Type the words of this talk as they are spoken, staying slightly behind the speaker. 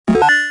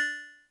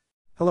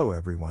Hello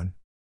everyone.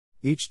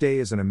 Each day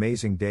is an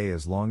amazing day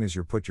as long as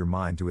you put your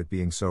mind to it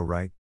being so,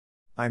 right?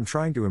 I am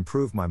trying to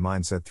improve my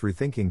mindset through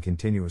thinking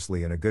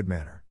continuously in a good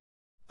manner.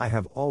 I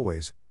have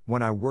always,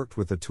 when I worked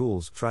with the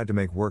tools, tried to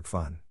make work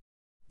fun.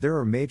 There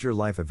are major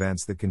life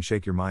events that can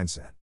shake your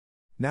mindset.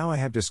 Now I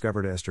have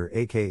discovered Esther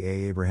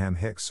aka Abraham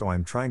Hicks, so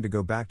I'm trying to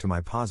go back to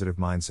my positive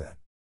mindset.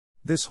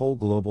 This whole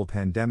global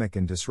pandemic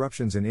and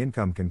disruptions in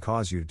income can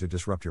cause you to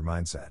disrupt your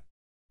mindset.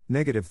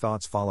 Negative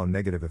thoughts follow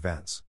negative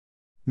events.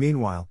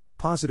 Meanwhile,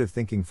 positive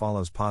thinking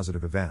follows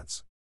positive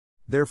events.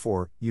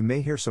 Therefore, you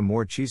may hear some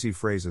more cheesy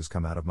phrases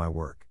come out of my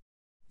work.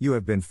 You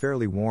have been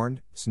fairly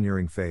warned,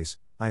 sneering face.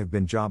 I have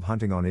been job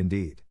hunting on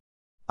Indeed.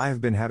 I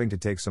have been having to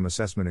take some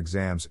assessment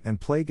exams and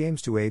play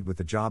games to aid with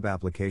the job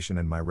application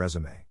and my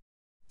resume.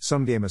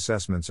 Some game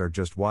assessments are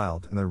just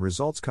wild and the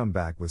results come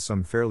back with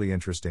some fairly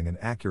interesting and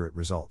accurate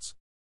results.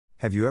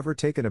 Have you ever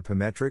taken a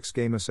Pymetrics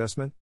game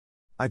assessment?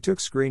 I took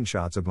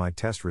screenshots of my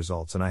test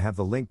results and I have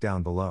the link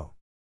down below.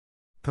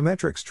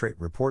 Pymetrics Trait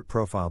Report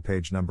Profile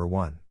Page Number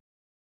 1.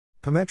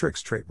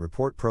 Pymetrics Trait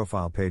Report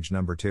Profile Page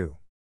Number 2.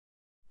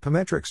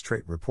 Pymetrics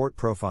Trait Report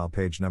Profile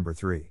Page Number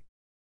 3.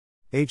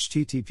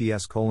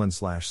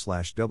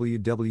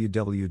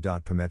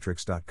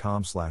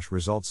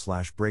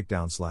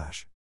 https://www.pymetrics.com/results/breakdown/.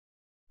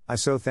 I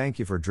so thank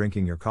you for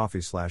drinking your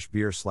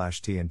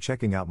coffee/beer/tea and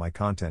checking out my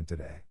content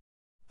today.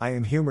 I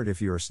am humored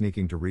if you are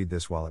sneaking to read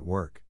this while at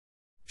work.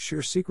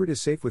 Your secret is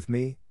safe with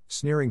me,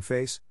 sneering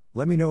face.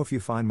 Let me know if you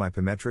find my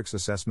Pymetrics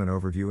assessment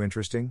overview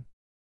interesting.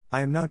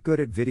 I am not good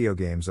at video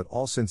games at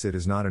all since it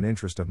is not an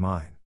interest of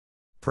mine.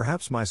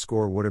 Perhaps my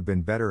score would have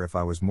been better if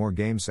I was more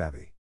game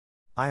savvy.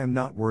 I am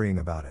not worrying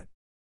about it.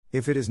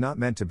 If it is not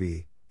meant to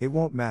be, it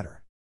won't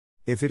matter.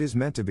 If it is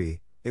meant to be,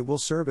 it will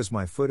serve as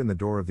my foot in the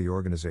door of the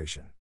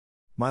organization.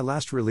 My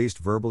last released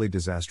Verbally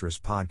Disastrous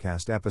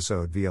podcast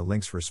episode via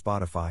links for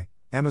Spotify,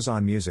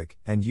 Amazon Music,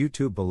 and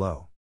YouTube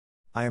below.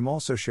 I am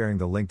also sharing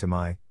the link to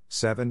my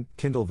 7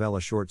 Kindle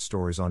Vella short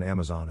stories on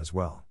Amazon as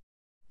well.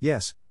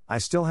 Yes, I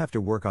still have to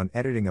work on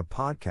editing a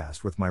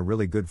podcast with my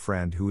really good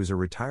friend who is a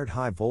retired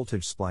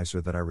high-voltage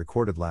splicer that I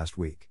recorded last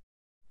week.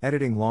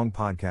 Editing long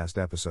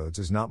podcast episodes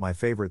is not my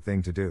favorite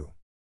thing to do.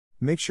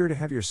 Make sure to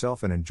have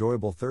yourself an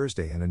enjoyable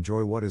Thursday and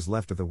enjoy what is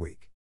left of the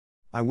week.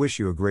 I wish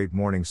you a great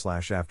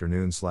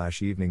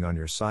morning/afternoon/evening on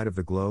your side of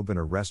the globe and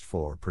a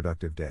restful or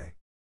productive day.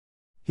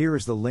 Here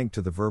is the link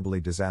to the Verbally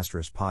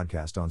Disastrous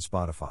podcast on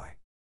Spotify.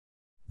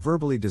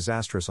 Verbally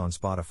Disastrous on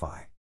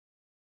Spotify.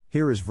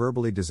 Here is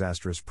Verbally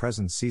Disastrous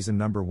Present Season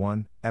Number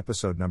 1,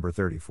 Episode Number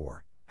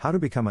 34, How to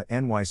Become a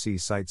NYC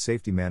Site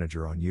Safety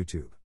Manager on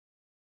YouTube.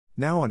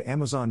 Now on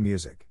Amazon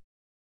Music.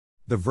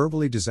 The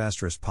Verbally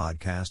Disastrous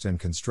Podcast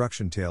and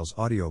Construction Tales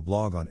audio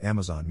blog on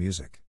Amazon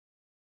Music.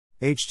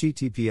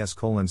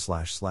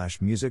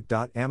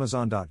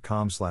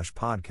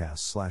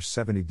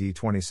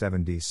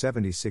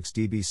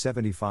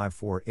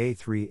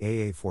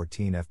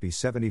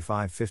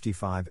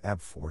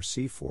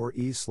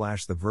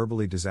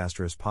 Verbally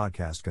Disastrous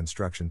Podcast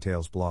Construction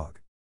Tales blog.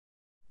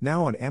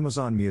 Now on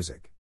Amazon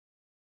Music.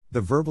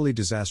 The Verbally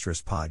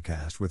Disastrous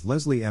Podcast with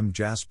Leslie M.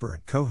 Jasper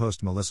and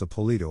co-host Melissa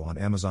Polito on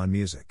Amazon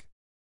Music.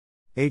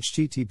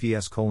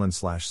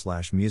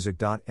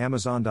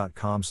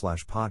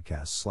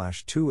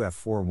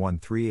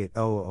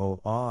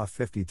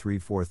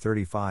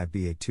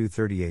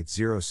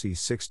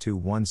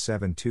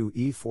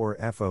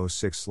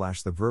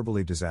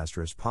 Verbally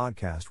Disastrous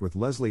Podcast with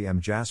Leslie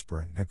M.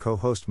 Jasper and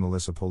co-host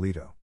Melissa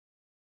Polito.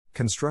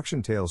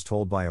 Construction Tales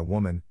Told by a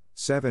Woman,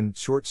 7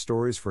 Short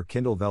Stories for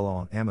Kindle Vella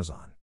on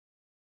Amazon.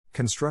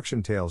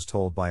 Construction Tales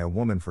Told by a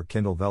Woman for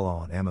Kindle Vella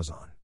on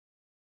Amazon.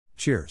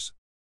 Cheers.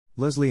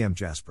 Leslie M.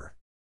 Jasper.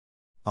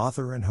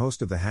 Author and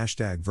host of the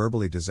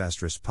 #Verbally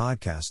Disastrous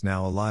podcast,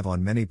 now alive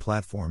on many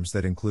platforms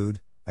that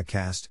include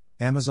Acast,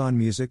 Amazon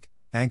Music,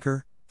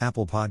 Anchor,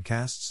 Apple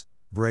Podcasts,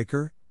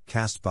 Breaker,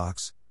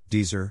 Castbox,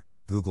 Deezer,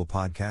 Google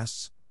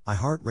Podcasts,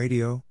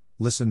 iHeartRadio,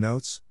 Listen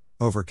Notes,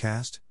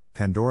 Overcast,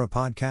 Pandora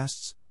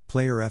Podcasts,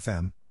 Player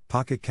FM,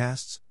 Pocket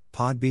Casts,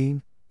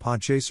 Podbean,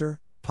 Podchaser,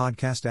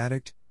 Podcast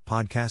Addict,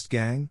 Podcast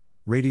Gang,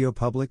 Radio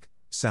Public,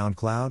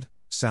 SoundCloud,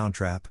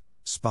 Soundtrap,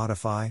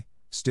 Spotify,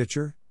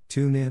 Stitcher,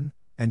 TuneIn,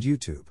 and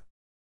YouTube.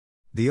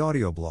 The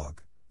audio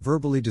blog,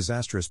 Verbally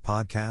Disastrous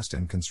Podcast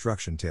and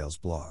Construction Tales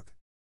blog.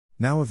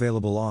 Now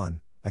available on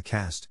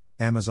Acast,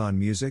 Amazon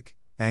Music,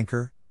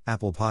 Anchor,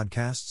 Apple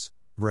Podcasts,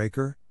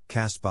 Breaker,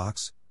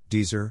 Castbox,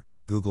 Deezer,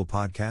 Google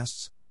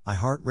Podcasts,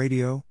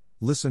 iHeartRadio,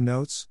 Listen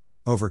Notes,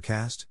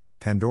 Overcast,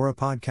 Pandora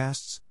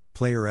Podcasts,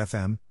 Player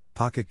FM,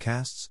 Pocket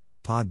Casts,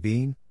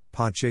 Podbean,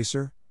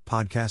 Podchaser,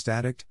 Podcast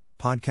Addict,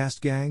 Podcast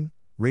Gang,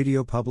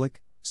 Radio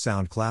Public,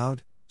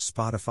 SoundCloud,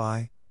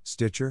 Spotify,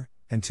 Stitcher,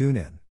 and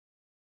TuneIn.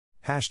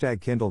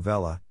 #Kindle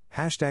Vella,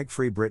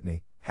 #Free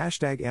Britney,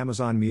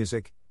 #Amazon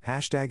Music,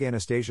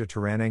 #Anastasia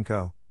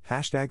Taranenko,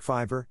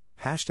 #Fiverr,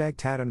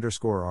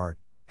 #Tad_art,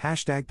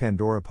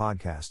 #Pandora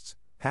Podcasts,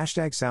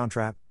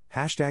 #Soundtrap,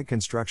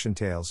 #Construction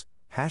Tales,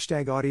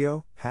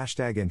 #Audio,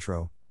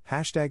 #Intro,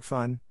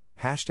 #Fun,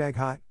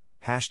 #Hot,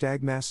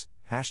 #Mess,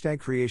 hashtag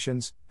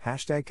creations,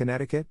 hashtag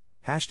Connecticut,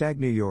 hashtag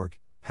New York,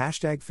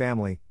 hashtag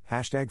family,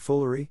 hashtag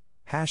foolery,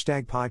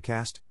 hashtag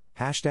podcast,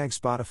 hashtag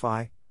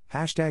Spotify,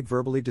 hashtag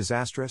verbally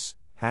disastrous,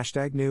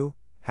 hashtag new,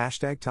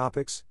 hashtag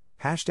topics,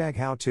 hashtag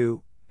how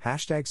to,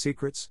 hashtag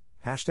secrets,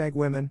 hashtag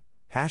women,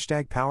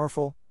 hashtag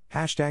powerful,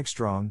 hashtag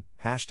strong,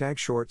 hashtag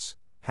shorts,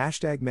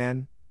 hashtag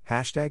men,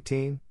 hashtag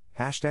teen,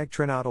 hashtag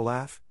Trinata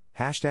laugh,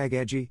 hashtag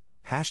edgy,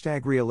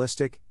 hashtag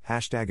realistic,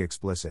 hashtag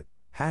explicit,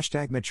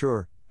 hashtag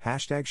mature,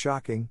 hashtag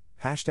shocking,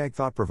 hashtag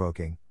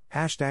thought-provoking,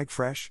 hashtag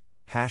fresh,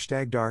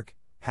 hashtag dark,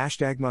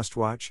 hashtag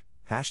must-watch,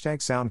 hashtag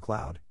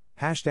SoundCloud,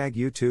 hashtag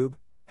YouTube,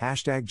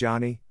 hashtag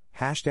Johnny,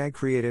 hashtag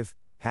creative,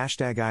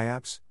 hashtag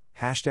IAPS,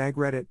 hashtag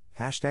Reddit,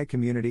 hashtag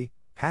community,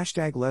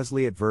 hashtag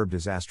Leslie at Verb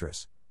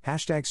Disastrous,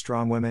 hashtag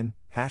strong women,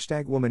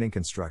 hashtag woman in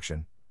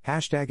construction,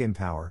 hashtag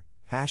empower,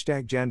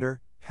 hashtag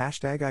gender,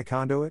 hashtag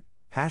iConduit,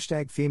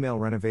 hashtag female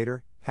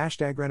renovator,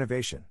 hashtag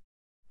renovation,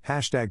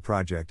 hashtag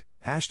project,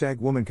 hashtag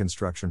woman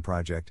construction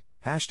project,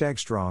 hashtag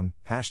strong,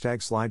 hashtag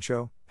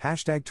slideshow,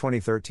 hashtag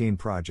 2013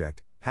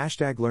 project,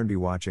 hashtag learn be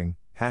watching,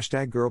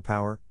 hashtag girl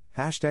power,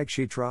 hashtag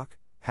sheetrock,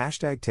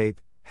 hashtag tape,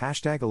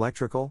 hashtag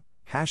electrical,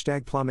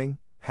 hashtag plumbing,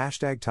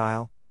 hashtag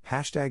tile,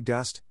 hashtag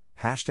dust,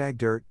 hashtag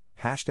dirt,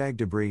 hashtag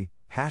debris,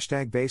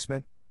 hashtag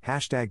basement,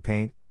 hashtag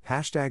paint,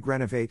 hashtag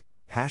renovate,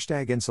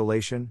 hashtag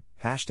insulation,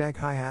 hashtag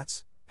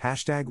hi-hats,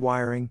 hashtag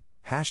wiring,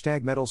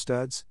 hashtag metal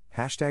studs,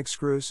 hashtag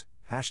screws,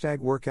 hashtag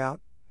workout,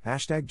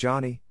 hashtag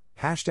Johnny,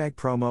 hashtag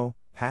promo,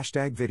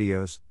 hashtag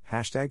videos,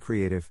 hashtag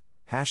creative,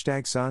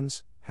 hashtag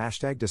sons,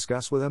 hashtag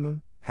discuss with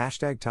them,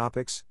 hashtag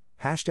topics,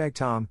 hashtag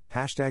Tom,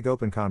 hashtag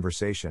open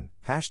conversation,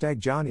 hashtag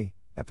Johnny,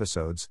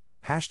 episodes,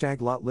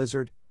 hashtag lot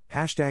lizard,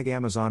 hashtag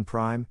Amazon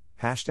Prime,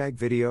 hashtag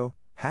video,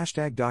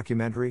 hashtag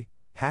documentary,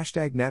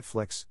 hashtag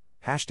Netflix,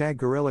 hashtag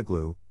Gorilla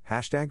Glue,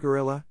 hashtag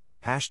Gorilla,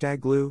 hashtag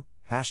glue,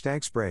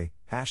 hashtag spray,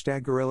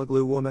 hashtag Gorilla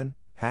Glue woman,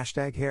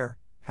 hashtag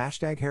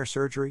hair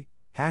surgery,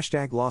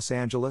 hashtag Los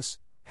Angeles,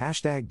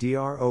 hashtag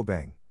Dr.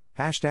 Obeng,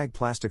 hashtag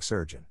plastic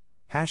surgeon,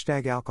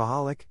 hashtag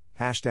alcoholic,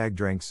 hashtag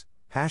drinks,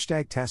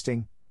 hashtag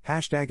testing,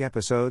 hashtag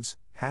episodes,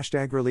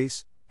 hashtag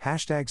release,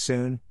 hashtag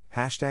soon,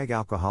 hashtag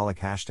alcoholic,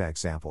 hashtag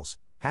samples,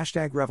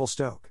 hashtag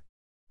Revelstoke,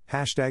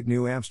 hashtag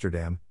New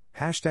Amsterdam,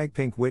 hashtag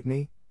Pink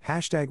Whitney,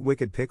 hashtag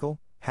Wicked Pickle,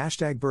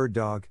 hashtag Bird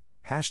Dog,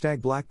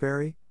 hashtag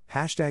Blackberry,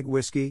 hashtag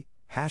Whiskey,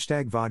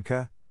 hashtag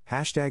Vodka,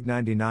 hashtag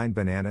 99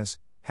 Bananas,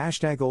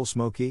 hashtag Old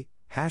Smoky,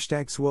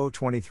 hashtag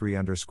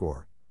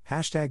SWO23_,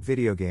 hashtag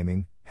Video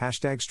Gaming,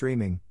 hashtag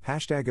Streaming,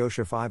 hashtag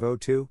OSHA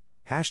 502,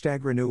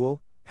 hashtag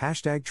Renewal,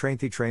 hashtag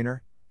Trainthy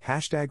Trainer,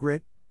 hashtag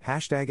RIT,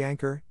 hashtag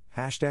Anchor,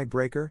 hashtag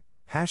Breaker,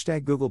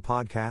 hashtag Google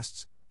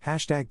Podcasts,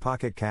 hashtag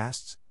Pocket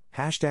Casts,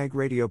 hashtag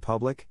Radio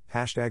Public,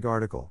 hashtag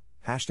Article,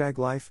 hashtag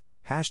Life,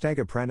 hashtag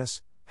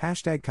Apprentice,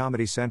 hashtag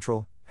Comedy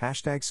Central,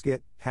 hashtag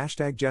Skit,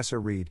 hashtag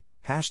Jessa Reed,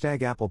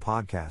 hashtag Apple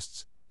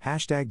Podcasts,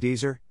 hashtag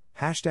Deezer,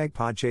 hashtag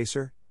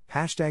Podchaser,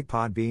 hashtag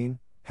Podbean,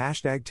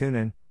 hashtag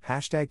TuneIn,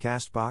 hashtag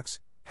CastBox,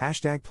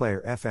 hashtag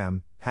Player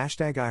FM,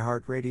 hashtag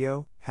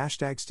iHeartRadio,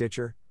 hashtag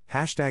Stitcher,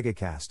 hashtag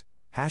Acast,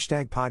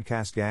 hashtag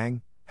Podcast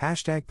Gang,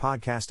 hashtag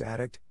Podcast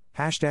Addict,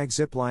 hashtag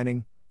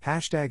Ziplining,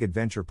 hashtag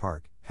Adventure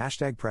Park,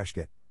 hashtag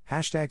Preshkit,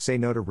 hashtag Say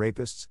No to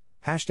Rapists,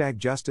 hashtag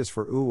Justice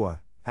for Uwa,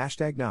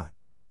 hashtag Not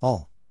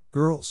All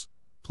Girls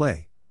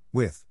Play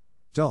with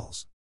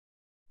Dolls,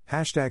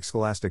 hashtag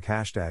Scholastic,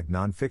 hashtag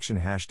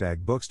Nonfiction,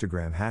 hashtag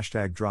Bookstagram,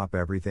 hashtag Drop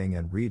Everything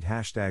and Read,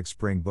 hashtag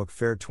Spring Book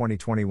Fair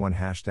 2021,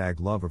 hashtag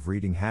Love of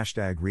Reading,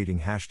 hashtag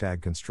Reading,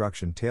 hashtag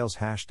Construction Tales,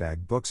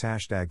 hashtag Books,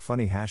 hashtag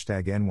Funny,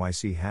 hashtag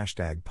NYC,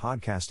 hashtag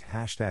Podcast,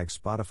 hashtag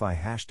Spotify,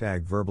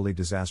 hashtag Verbally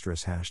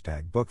Disastrous,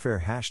 hashtag Book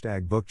Fair,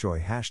 hashtag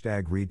Bookjoy,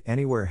 hashtag Read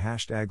Anywhere,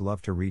 hashtag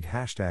Love to Read,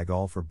 hashtag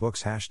All for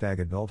Books, hashtag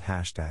Adult,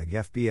 hashtag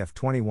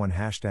FBF21,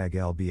 hashtag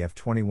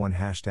LBF21,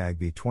 hashtag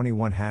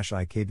B21,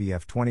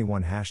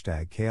 IKBF21,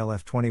 hashtag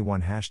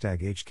KLF21,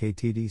 hashtag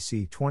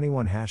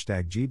HKTDC21,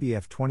 hashtag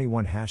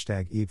GBF21,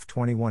 hashtag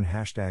EVE21,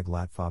 hashtag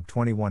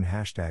LATFOB21,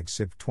 hashtag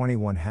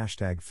SIP21,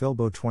 hashtag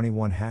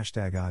Filbo21,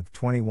 hashtag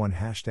IVE21,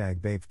 hashtag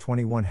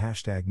BAPE21,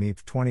 hashtag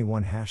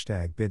MEEP21,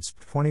 hashtag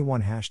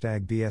BIDSP21,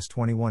 hashtag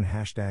BS21,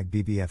 hashtag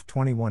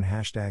BBF21,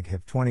 hashtag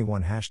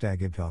HIP21,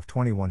 hashtag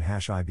IBTOF21,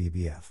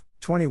 IBBF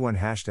 21,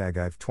 hashtag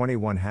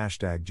IVE21,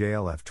 hashtag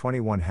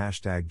JLF21,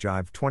 hashtag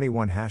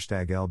Jive21,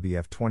 hashtag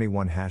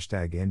LBF21,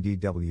 hashtag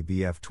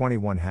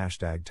NDWBF21,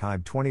 hashtag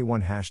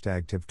TIBE21,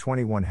 hashtag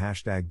TIP21,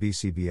 hashtag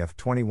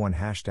BCBF21,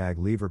 hashtag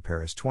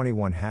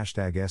LeverParis21,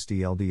 hashtag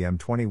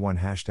SDLDM21,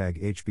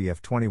 hashtag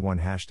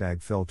HBF21,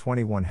 hashtag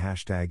Phil21,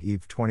 hashtag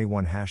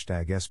EVE21,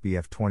 hashtag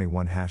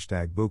SBF21,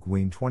 hashtag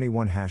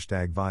Bookween21,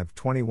 hashtag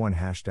Vive21,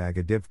 hashtag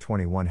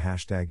ADIV21,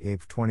 hashtag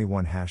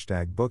APE21,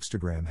 hashtag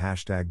Bookstagram,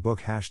 hashtag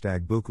Book,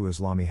 hashtag Booku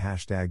Islami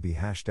hashtag B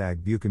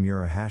hashtag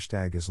Bukamura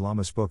hashtag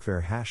Islamist Book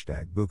Fair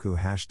hashtag Buku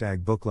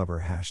hashtag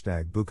Booklover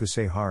hashtag Buku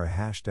Sahara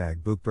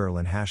hashtag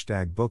Bookberlin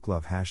hashtag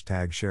Booklove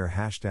hashtag Share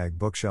hashtag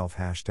Bookshelf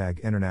hashtag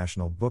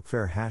International Book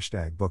Fair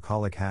hashtag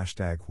Bookholic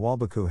hashtag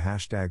Walbaku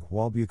hashtag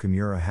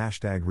Walbukamura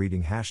hashtag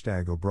Reading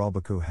hashtag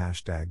Obralbaku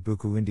hashtag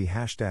Buku Indie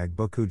hashtag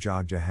Buku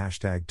Jogja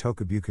hashtag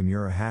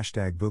Tokabukamura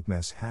hashtag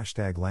Bookmess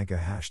hashtag Lanka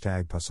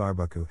hashtag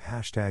Pasarbaku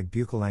hashtag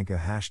Bukalanka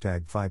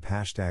hashtag Fipe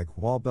hashtag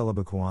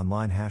Walbelabaku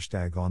online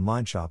hashtag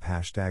online shop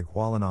hashtag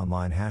Wallen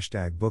online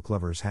hashtag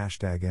booklovers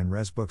hashtag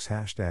nresbooks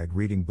hashtag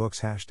reading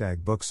books hashtag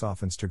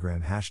booksoft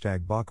Instagram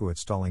hashtag Baku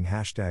installing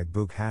hashtag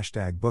book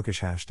hashtag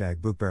bookish hashtag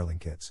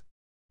bookberlingkids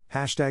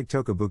hashtag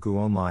Tokabuku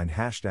online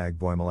hashtag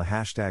Boimala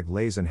hashtag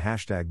Lazen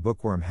hashtag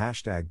Bookworm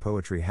hashtag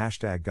Poetry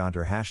hashtag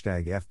Gonter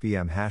hashtag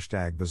FBM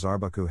hashtag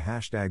Bazarbaku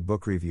hashtag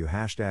Book Review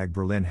hashtag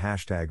Berlin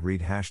hashtag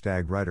Read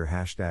hashtag Writer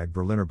hashtag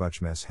Berliner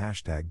Buchmesse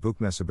hashtag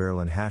Buchmesse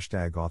Berlin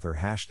hashtag Author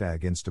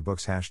hashtag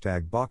Instabooks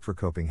hashtag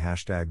Bachverkoping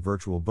hashtag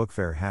Virtual Book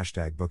Fair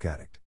hashtag Book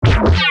Addict.